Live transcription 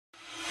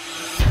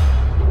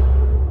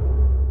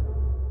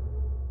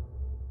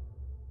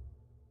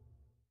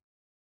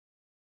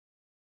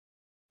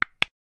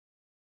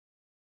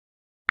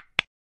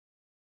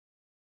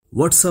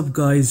What's up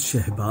guys,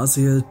 Shehbaz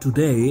here.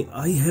 Today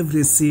I have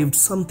received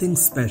something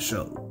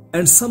special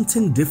and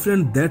something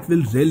different that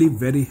will really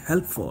very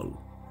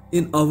helpful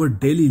in our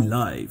daily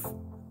life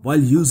while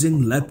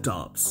using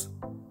laptops,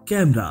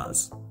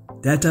 cameras,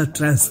 data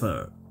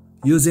transfer,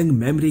 using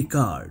memory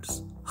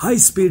cards,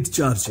 high-speed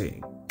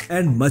charging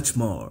and much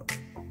more.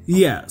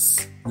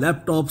 Yes,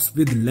 laptops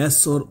with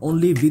less or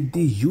only with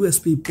the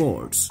USB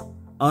ports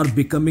are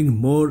becoming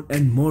more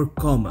and more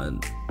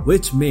common,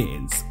 which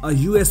means a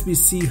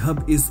USB-C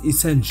hub is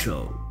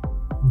essential.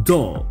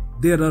 Though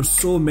there are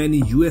so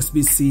many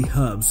USB-C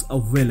hubs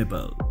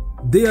available,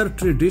 they are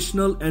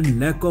traditional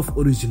and lack of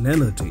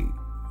originality.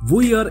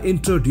 We are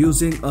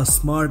introducing a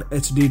smart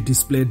HD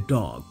display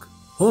dock,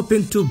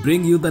 hoping to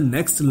bring you the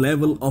next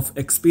level of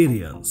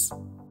experience.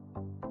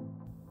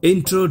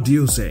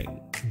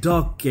 Introducing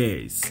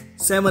DockCase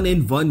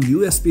 7-in-1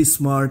 USB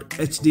Smart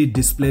HD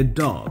Display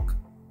Dock.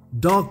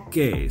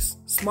 DockCase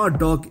Smart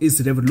Dock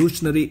is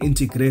revolutionary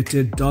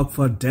integrated dock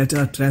for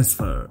data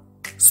transfer,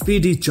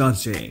 speedy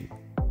charging,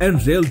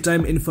 and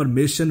real-time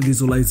information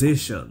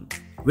visualization,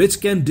 which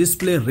can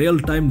display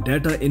real-time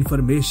data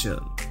information.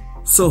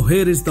 So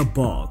here is the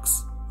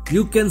box.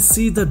 You can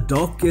see the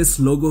DockCase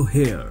logo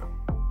here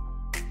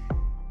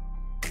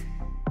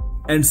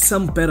and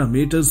some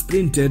parameters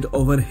printed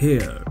over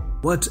here.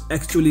 What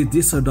actually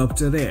this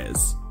adapter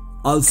is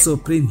also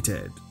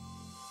printed.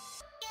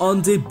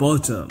 On the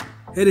bottom,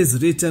 here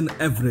is written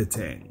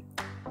everything.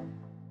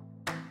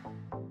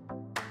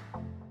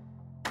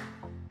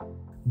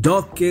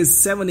 DockCase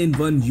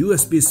 7-in-1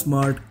 USB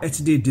Smart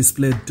HD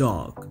Display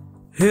Dock.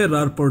 Here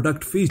are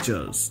product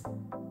features: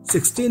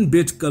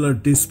 16-bit color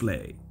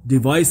display,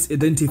 device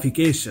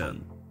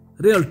identification,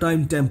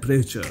 real-time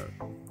temperature,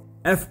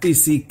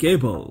 FTC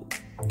cable,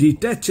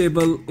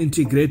 detachable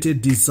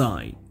integrated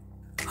design,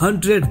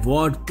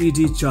 100-watt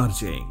PD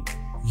charging,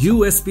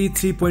 USB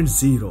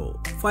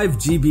 3.0, 5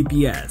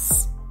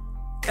 Gbps,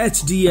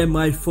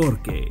 HDMI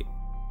 4K,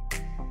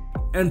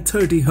 and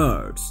 30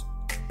 Hz,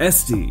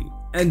 SD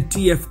and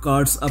TF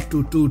cards up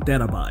to 2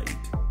 TB.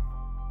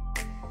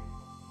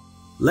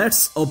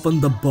 Let's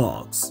open the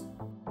box.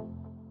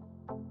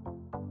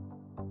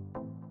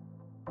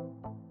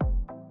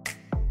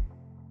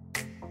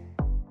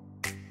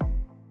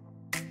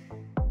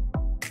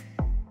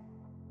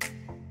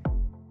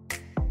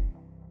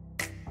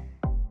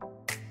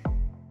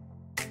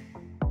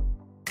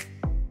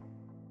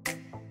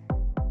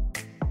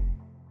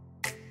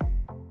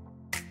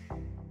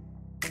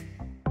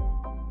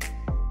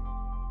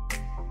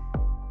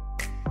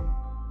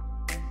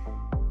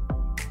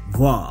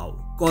 Wow,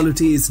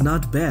 quality is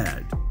not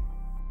bad.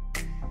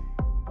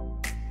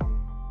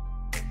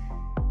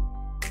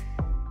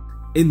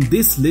 In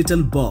this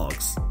little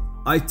box,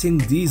 I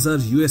think these are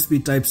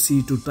USB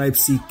Type-C to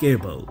Type-C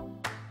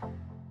cable.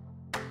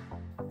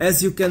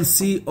 As you can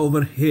see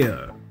over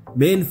here,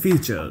 main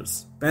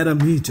features,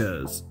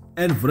 parameters,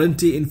 and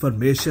warranty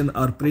information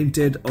are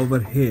printed over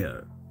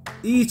here.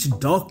 Each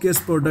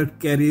DockCase product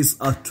carries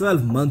a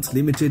 12-month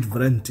limited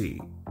warranty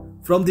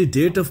from the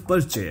date of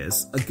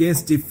purchase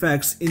against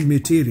defects in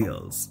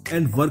materials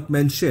and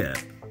workmanship.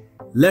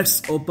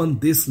 Let's open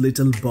this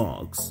little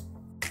box.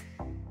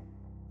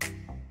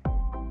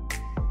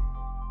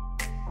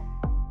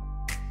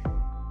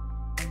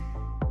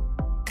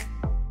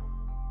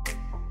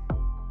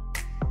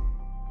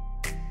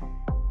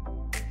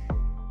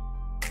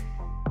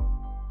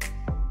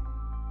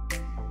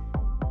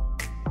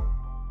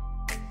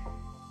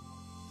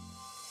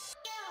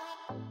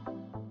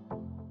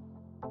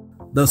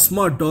 The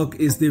Smart Dock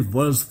is the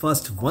world's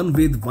first one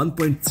with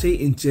 1.3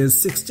 inches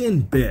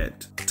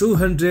 16-bit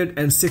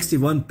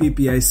 261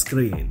 ppi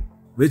screen,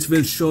 which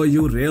will show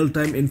you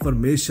real-time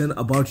information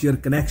about your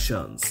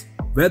connections,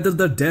 whether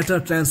the data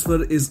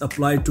transfer is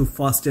applied to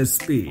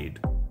fastest speed,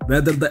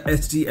 whether the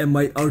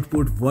HDMI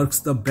output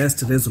works the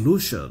best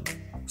resolution,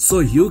 so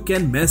you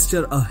can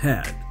master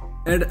ahead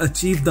and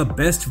achieve the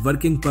best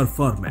working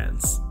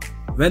performance.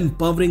 When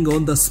powering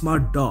on the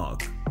Smart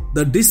Dock,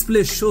 the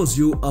display shows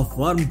you a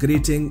warm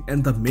greeting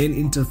and the main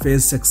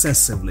interface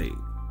successively.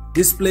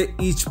 Display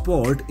each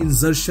port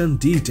insertion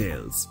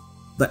details.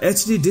 The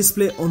HD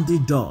display on the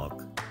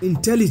dock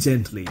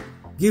intelligently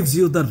gives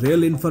you the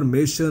real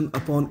information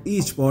upon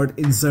each port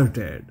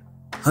inserted: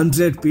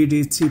 100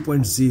 PD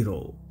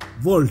 3.0,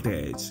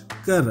 voltage,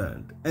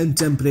 current and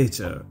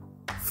temperature,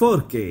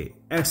 4K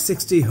at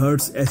 60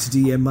 Hz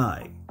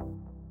HDMI.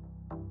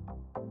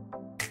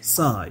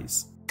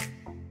 Size: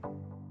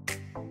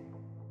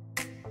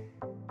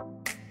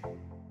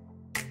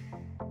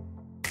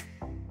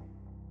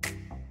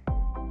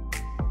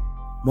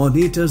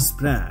 monitor's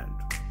brand,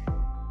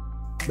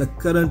 the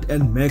current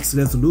and max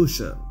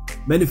resolution,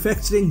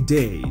 manufacturing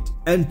date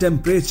and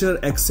temperature,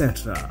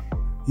 etc.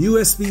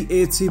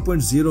 USB-A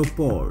 3.0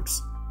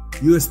 ports,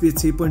 USB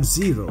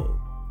 3.0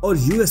 or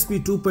USB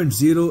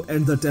 2.0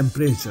 and the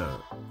temperature,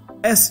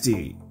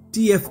 SD,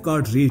 TF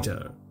card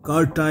reader,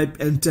 card type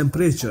and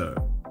temperature.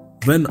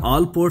 When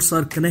all ports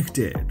are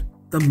connected,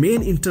 the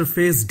main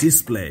interface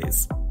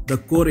displays the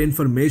core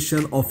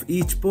information of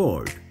each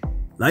port,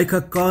 like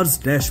a car's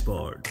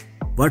dashboard.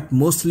 What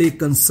mostly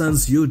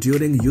concerns you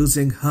during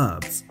using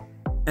hubs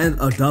and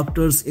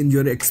adapters in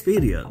your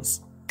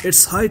experience?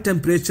 Its high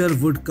temperature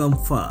would come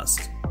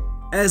first.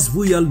 As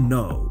we all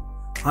know,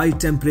 high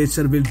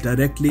temperature will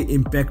directly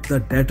impact the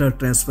data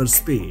transfer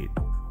speed,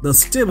 the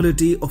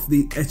stability of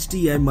the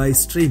HDMI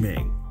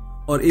streaming,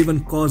 or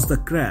even cause the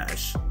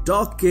crash.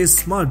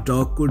 DockCase Smart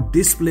Dock could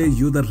display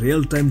you the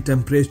real-time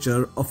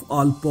temperature of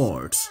all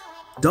ports.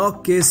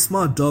 DockCase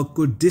Smart Dock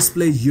could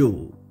display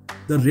you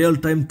the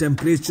real-time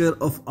temperature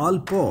of all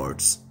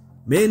ports,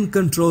 main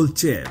control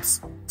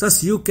chips,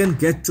 thus you can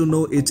get to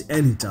know it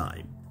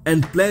anytime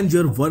and plan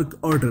your work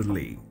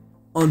orderly.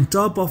 On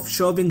top of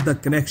showing the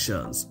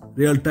connections,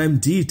 real-time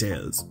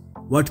details,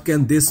 what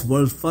can this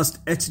world's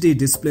first HD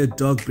display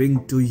dock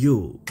bring to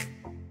you?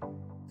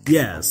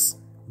 Yes,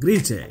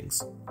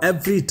 greetings.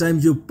 Every time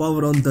you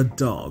power on the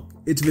dock,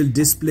 it will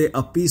display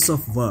a piece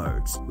of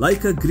words,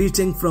 like a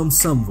greeting from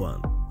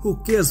someone who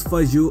cares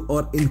for you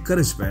or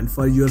encouragement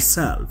for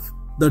yourself.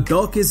 The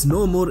dock is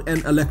no more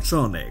an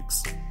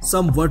electronics,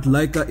 somewhat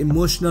like an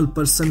emotional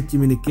person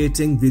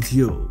communicating with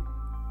you.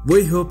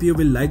 We hope you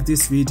will like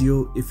this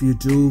video. If you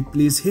do,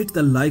 please hit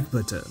the like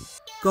button,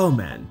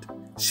 comment,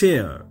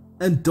 share,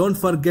 and don't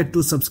forget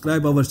to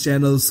subscribe our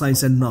channel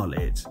Science and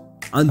Knowledge.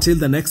 Until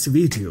the next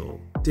video,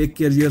 take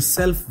care of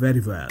yourself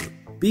very well.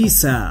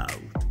 Peace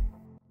out.